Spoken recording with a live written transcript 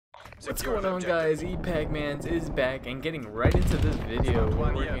What's going on, guys? ePACMANz is back, and getting right into this video,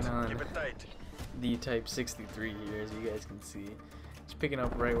 we're working on the Type 63 here, as you guys can see. Just picking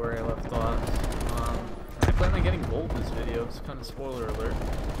up right where I left off. I plan on getting gold this video. It's kind of spoiler alert,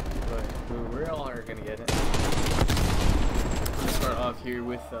 but we all are gonna get it. I'm gonna start off here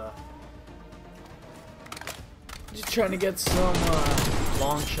with just trying to get some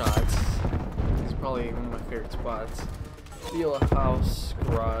long shots. It's probably one of my favorite spots. Steal a house,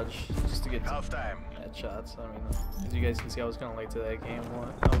 garage, just to get some headshots. I mean, as you guys can see, I was kind of late to that game.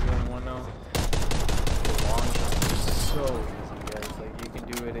 I was going 1-0. The long shots are so easy, guys. Like, you can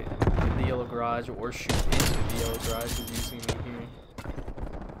do it in the yellow garage or shoot into the yellow garage, as you see me here.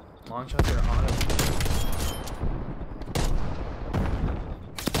 Long shots are auto.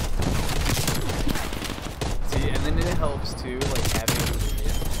 See, and then it helps too, like having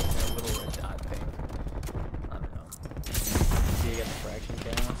that little red dot thing. I don't know. See, you got the fraction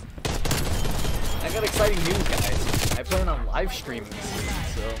camera. I got exciting news, guys. I plan on live streaming soon,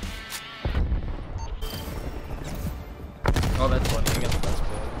 so. Oh, that's funny. I got the best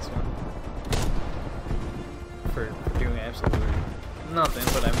play on this one. For doing absolutely nothing,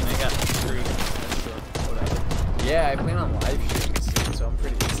 but I mean, I got 3, so whatever. Yeah, I plan on live streaming soon, so I'm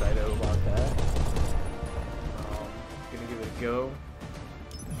pretty excited about that. Gonna give it a go.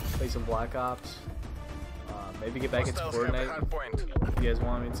 Play some Black Ops. Maybe get back into Fortnite if you guys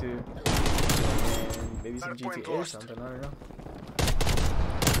want me to. And maybe some GTA or something, I don't know.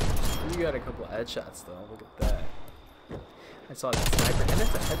 We got a couple of headshots though, look at that. I saw that sniper, and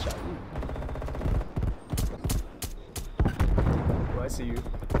it's a headshot. Ooh. Oh, I see you.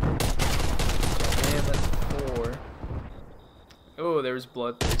 And that's 4. Oh, there's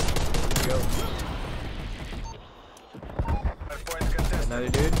bloodthirsty. Here we go. Another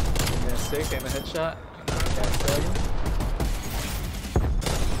dude. Yeah, 6, aim a headshot.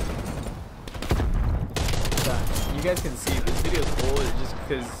 You guys can see this video is older just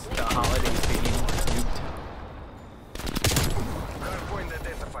because the holidays taking Nuketown. Hardpoint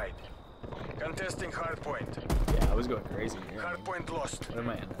identified. Contesting hardpoint. Yeah, I was going crazy here. Hardpoint lost. What am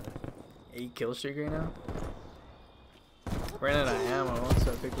I at? 8 kill streak right now? Ran out of ammo,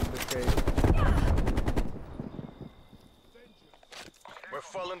 so I picked up the crate. We're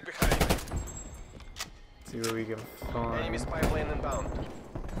falling behind. See what we can find. Enemy spy plane inbound.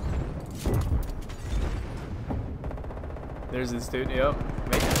 There's this dude. Yep. Dude,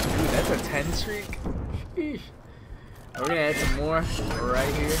 that's a 10 streak. Sheesh. We're gonna add some more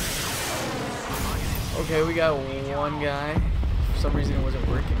right here. Okay, we got one guy. For some reason, it wasn't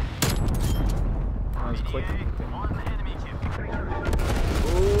working. I was clicking.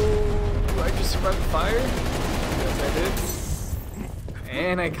 Oh, I just survived the fire. Yes, I did.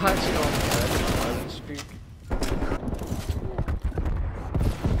 And I got you. Oh my god, that's an 11 streak.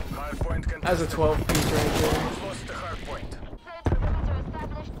 That's a 12 piece right there.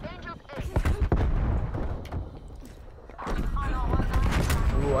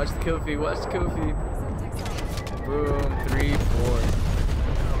 Ooh, watch the kill feed, watch the kill feed. Boom, 3, 4.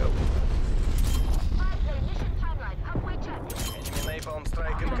 Go. Enemy napalm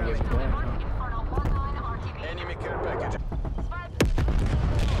strike incoming. Enemy care package.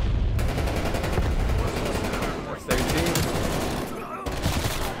 That's 13.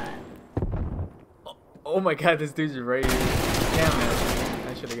 Oh my god, this dude's right here. Damn it.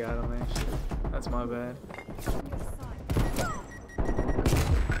 I should have got him there. That's my bad.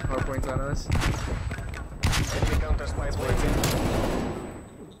 Hard points on us. Enemy counter spy plane.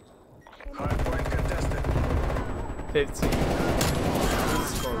 Hardpoint contested. 15. This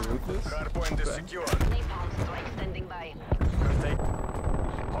is called Ruthless. Hardpoint is secure.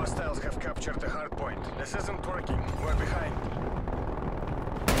 Hostiles have captured the hardpoint. This isn't working. We're behind.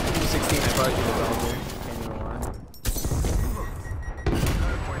 16, I probably should have gone there. Can't even lie.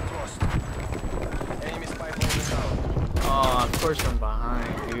 Hardpoint lost. Enemy spy plane is out. Oh, of course I'm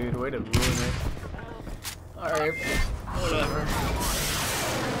behind, dude. Way to ruin it. Alright, whatever.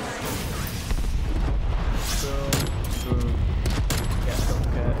 Boom, boom. Got a couple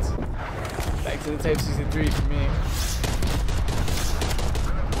cats. Back to the Type 63 for me.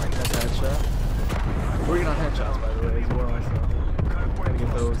 That's a headshot. Working on headshots, by the way, as well. So gotta get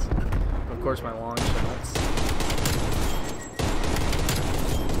those. Of course, my long shots.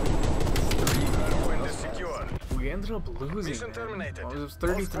 We ended up losing. It was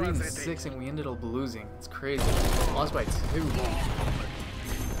 33-6, and we ended up losing. It's crazy. Lost by 2.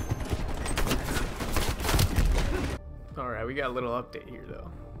 Alright, we got a little update here, though.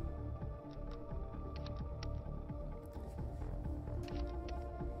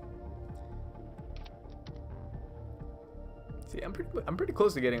 See, I'm pretty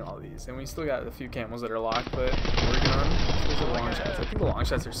close to getting all these, and we still got a few camos that are locked, but working on the long shots. I think the long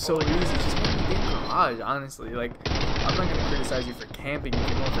shots are so easy. Just make me get garage, honestly. Like, I'm not gonna criticize you for camping if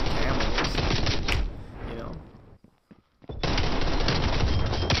you're going for camos. You know,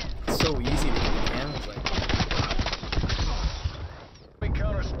 it's so easy to get the camos like that. Big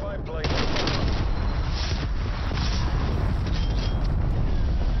counter spy plane.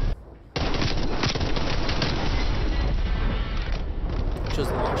 Just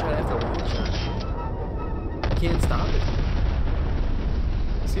long shot after long shot. I can't stop it.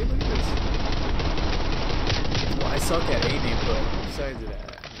 See, look at this. Well, I suck at aiming, but besides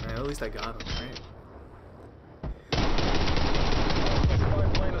that, man, at least I got him, right?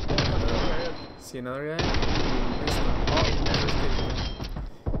 See another guy?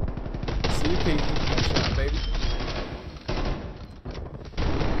 See a pig. Headshot, baby.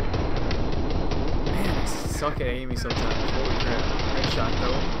 Man, I suck at aiming sometimes. Holy crap. Headshot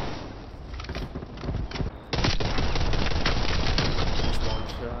though. Nice long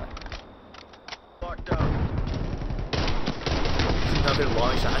shot. Locked down. Another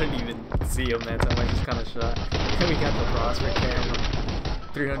long shot. I didn't even see him that time. I just kind of shot. And we got the prospect camera.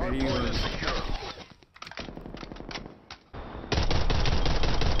 300 even.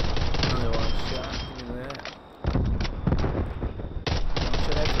 Another long shot. Give me that. Long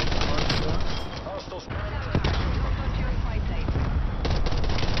shot after long shot.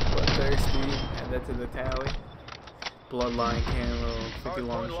 Bloodthirsty. Add that to the tally. Bloodline camo. 50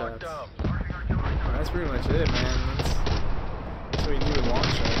 long shots. Well, that's pretty much it, man. That's what you need with long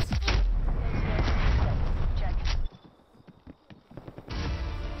shots.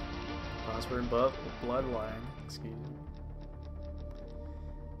 Prosper and buff bloodline. Excuse me.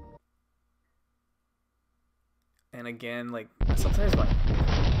 And again, like sometimes my feet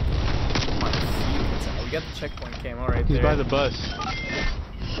gets out. We got the checkpoint camo right there. He's by the bus.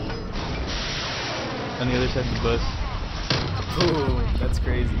 On the other side of the bus. Boom, that's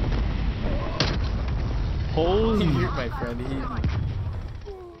crazy. Holy! He hit my friend. He knew.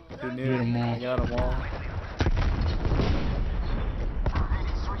 Hit 'em all. I got them all.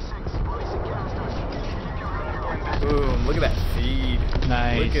 Boom! Look at that feed.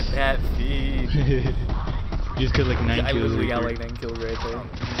 Nice. Look at that feed. You just got like 9 kills. I literally got right like 9 kills right there.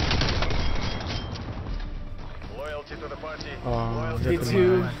 Loyalty to the party. Oh,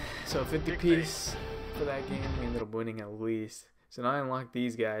 52. So 50 piece for that game. We ended up winning at least. So now I unlocked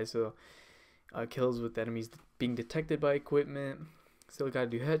these guys. So kills with enemies being detected by equipment. Still gotta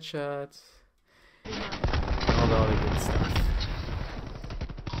do headshots. All the other good stuff.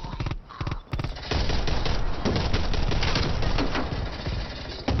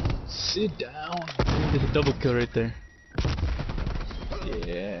 Sit down. There's a double kill right there.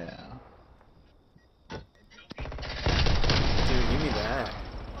 Yeah. Dude, give me that.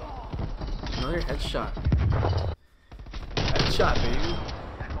 Another headshot. Headshot, baby.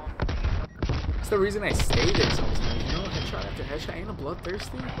 That's the reason I stay there sometimes. You know, headshot after headshot. Ain't no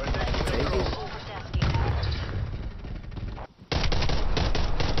bloodthirsty. Take it.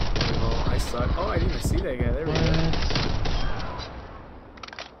 Oh, I suck. Oh, I didn't even see that guy. There we go.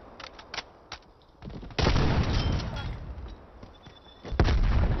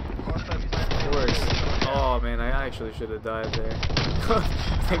 Oh man, I actually should have died there.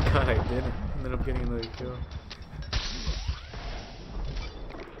 Thank God I didn't. Ended up getting another kill.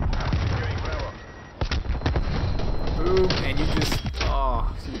 Boom, and you just... Oh,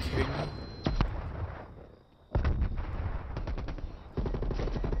 are you kidding me?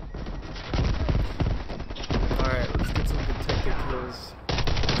 Alright, let's get some detective kills.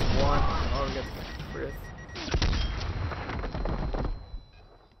 One. Oh, we got the fifth.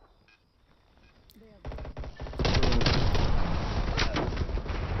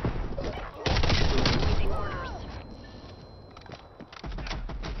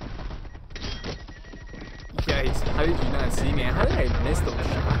 How did you not see me? How did I miss those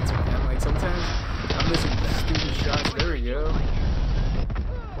shots, man? Like sometimes I'm missing stupid shots. There we go.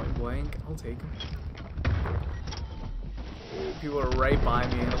 Point blank. I'll take them. People are right by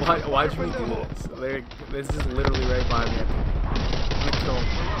me. Watch me do this. This is literally right by me. I'm gonna kill him.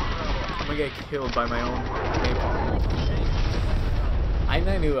 I'm gonna get killed by my own napalm. I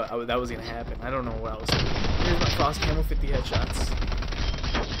knew that was gonna happen. I don't know what I was doing. Here's my frost camo 50 headshots.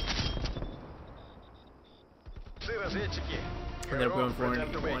 Ended up going for an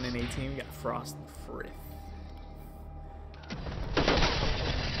 1 and 18. We got Frost and Frith.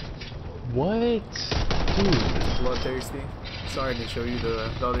 What? Dude. Bloodthirsty. Sorry to show you the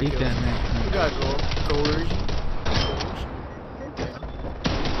other Eat kills. that, man. We got coercion.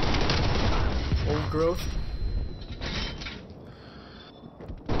 Old growth.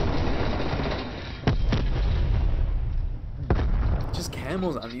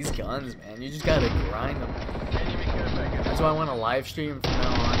 camos on these guns, man. You just gotta grind them. That's why I want to live stream from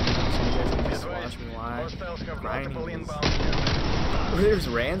now on, you know, so you guys can just watch me live. Grinding these. Oh, there's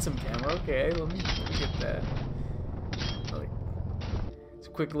ransom camo. Okay, let me get that. Like, it's a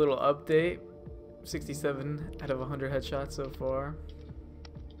quick little update. 67 out of 100 headshots so far.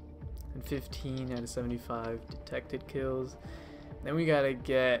 And 15 out of 75 detected kills. Then we gotta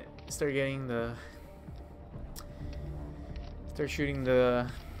start shooting the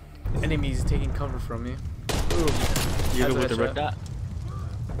enemies taking cover from me. Ooh, You go with the red dot?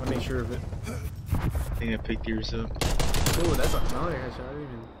 I'll make sure of it. I think I picked yours up. Ooh, that's another headshot. I didn't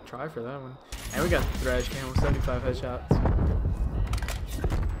even try for that one. And we got thrash camo, 75 headshots.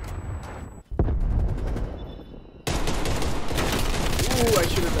 Ooh, I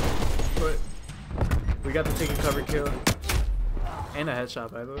should have done it. But we got the taking cover kill. And a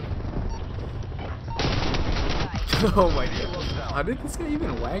headshot, by the way. Oh my god. How did this guy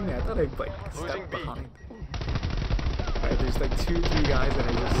even wag me? I thought I'd like step behind. Alright, there's like 2-3 guys that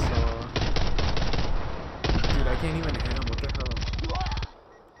I just saw. Dude, I can't even hit him. What the hell?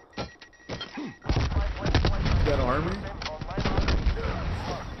 You got armor?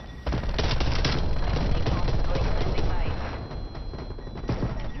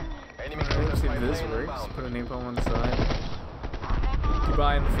 Alright, let's see if this works. Put a napalm on the side. Keep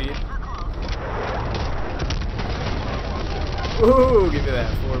eyeing the feed. Ooh, give me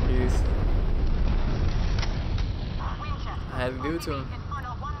that 4-piece. I had to do it to him.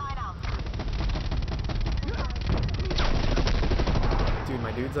 Dude,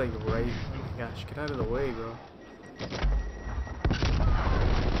 my dude's like right. Oh my gosh, get out of the way, bro.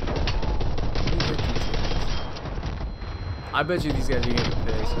 I bet you these guys are getting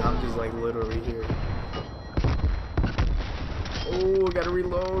pissed, and I'm just like literally here. Oh, gotta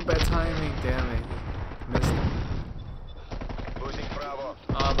reload. Bad timing. Damn it. Missed him.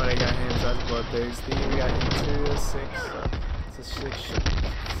 Oh, but I got him, so that's bloodthirsty. We got him too. That's 6. It's a 6 streak.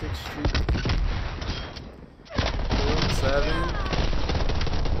 7.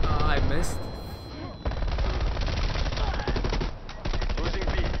 Oh, I missed.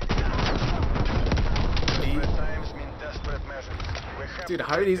 Dude,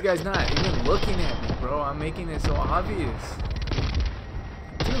 how are these guys not even looking at me, bro? I'm making it so obvious.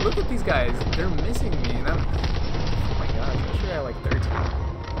 Dude, look at these guys. They're missing me, and I'm... Oh my gosh, I should have like 13.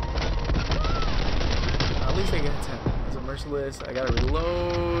 At least I get 10. It's a merciless. I gotta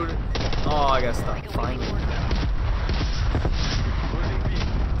reload. Oh, I gotta stop. Finally. Dude,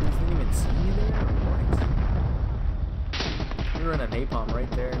 didn't even see me there? What? We were in a napalm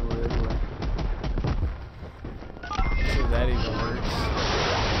right there. See if that even works.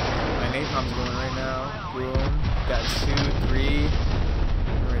 My napalm's going right now. Boom. Got 2, 3.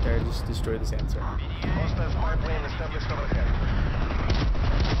 Right there, I just destroyed the sandstorm.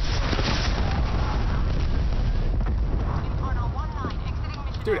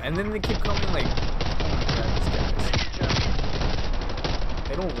 Dude, and then they keep coming like, oh my god, these guys.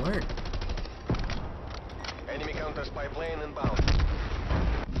 They don't work. Enemy counter spy plane inbound.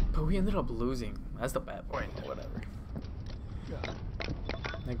 But we ended up losing. That's the bad point. Whatever.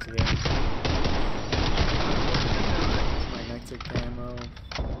 Next game. My next camo.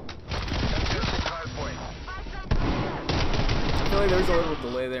 I feel like there's a little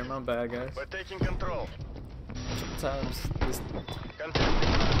delay there. My bad, guys. We're taking control. Sometimes this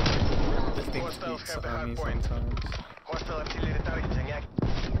thing speaks on me sometimes. Hostile artillery targeting act.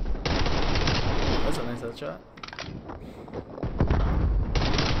 That's a nice headshot.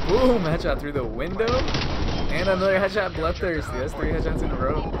 Boom! Headshot through the window. And another headshot, bloodthirsty. That's 3 headshots in a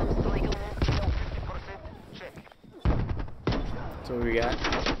row. So what we got?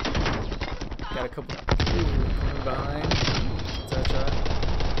 Got a couple coming behind. That's a headshot.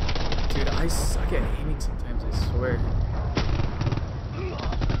 Dude, I suck at aiming sometimes, I swear.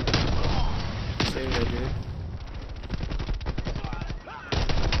 Say what I did.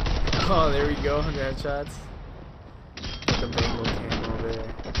 Oh, there we go, 100 headshots. Got the Bengal camo there.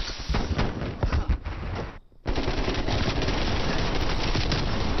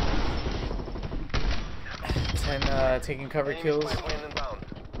 10 taking cover kills. Got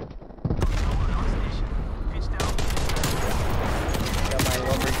my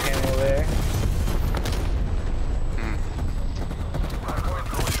lumber camo there.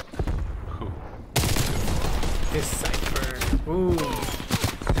 This cypher. Ooh.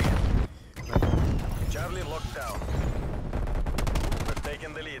 Charlie locked down. We're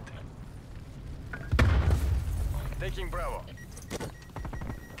taking the lead. Taking Bravo.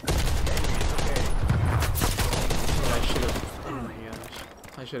 Oh my gosh.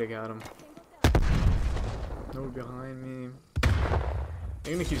 I should have got him. No behind me.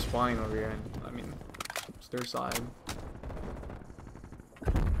 They're gonna keep spawning over here, and I mean, it's their side.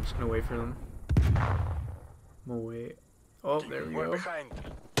 I'm just gonna wait for them. I'm gonna wait. Oh, there we go.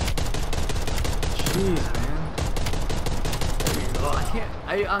 Jeez, man. There you go. I can't.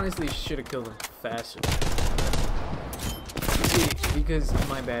 I honestly should have killed him faster. See, because of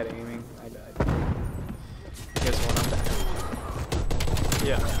my bad aiming, I died. Guess what? I'm back.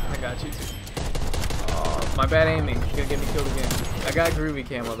 Yeah, I got you too. Oh, my bad aiming. You're gonna get me killed again. I got groovy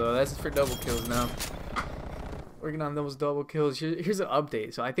camo though. That's for double kills now. Working on those double kills. Here's an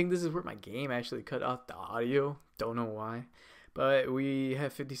update. So I think this is where my game actually cut off the audio. Don't know why. But we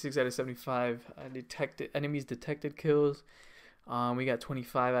have 56 out of 75 enemies detected kills. We got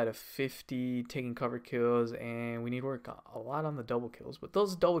 25 out of 50 taking cover kills, and we need to work a lot on the double kills. But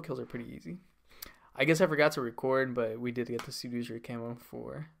those double kills are pretty easy. I guess I forgot to record, but we did get the seducer camo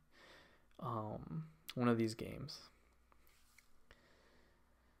for one of these games.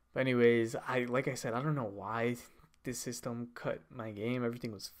 But anyways, like I said, I don't know why this system cut my game.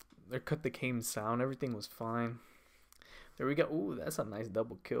 Everything was, or cut the game sound. Everything was fine. There we go. Ooh, that's a nice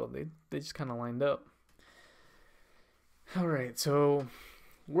double kill. They just kind of lined up. All right, so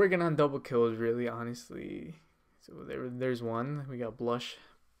working on double kills, really, honestly. So there's one. We got blush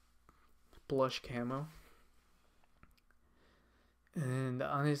camo, and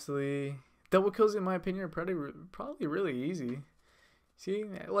honestly, double kills in my opinion are probably really easy. See,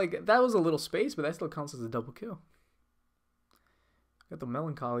 like that was a little space, but that still counts as a double kill. Got the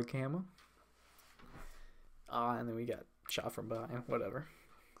melancholy camo. And then we got shot from behind. Whatever.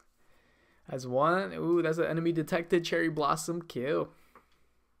 That's one. Ooh, that's an enemy detected cherry blossom kill.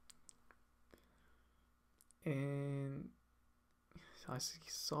 And I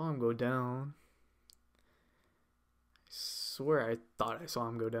saw him go down. I swear I thought I saw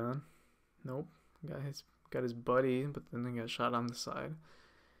him go down. Nope. Got his buddy, but then they got shot on the side.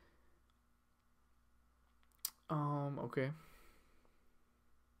 Okay.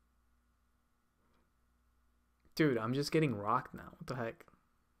 Dude, I'm just getting rocked now. What the heck?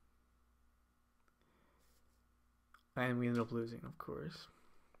 And we ended up losing, of course.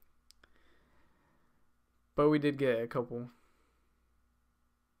 But we did get a couple.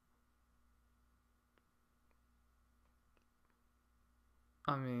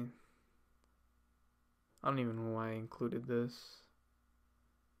 I mean, I don't even know why I included this.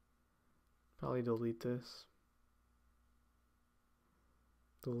 Probably delete this.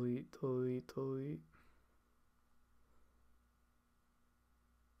 Delete.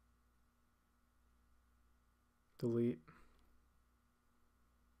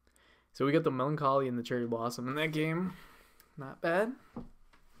 So we got the melancholy and the cherry blossom in that game. Not bad.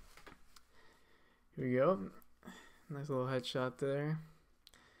 Here we go. Nice little headshot there.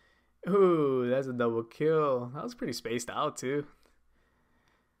 Ooh, that's a double kill. That was pretty spaced out too.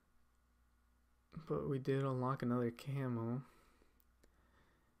 But we did unlock another camo.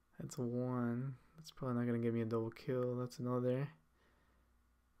 That's one. That's probably not gonna give me a double kill. That's another.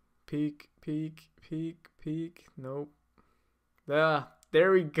 Peek. Nope.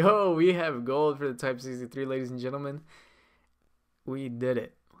 There we go. We have gold for the Type 63, ladies and gentlemen. We did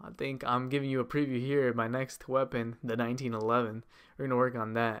it. I think I'm giving you a preview here of my next weapon, the 1911. We're gonna work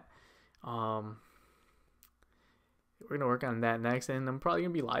on that. We're gonna work on that next, and I'm probably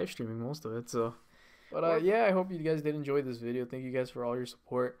gonna be live streaming most of it. So, but yeah, I hope you guys did enjoy this video. Thank you guys for all your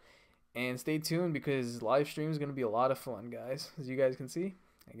support, and stay tuned because live stream is gonna be a lot of fun, guys. As you guys can see,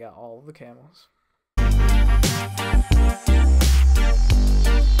 I got all of the camos.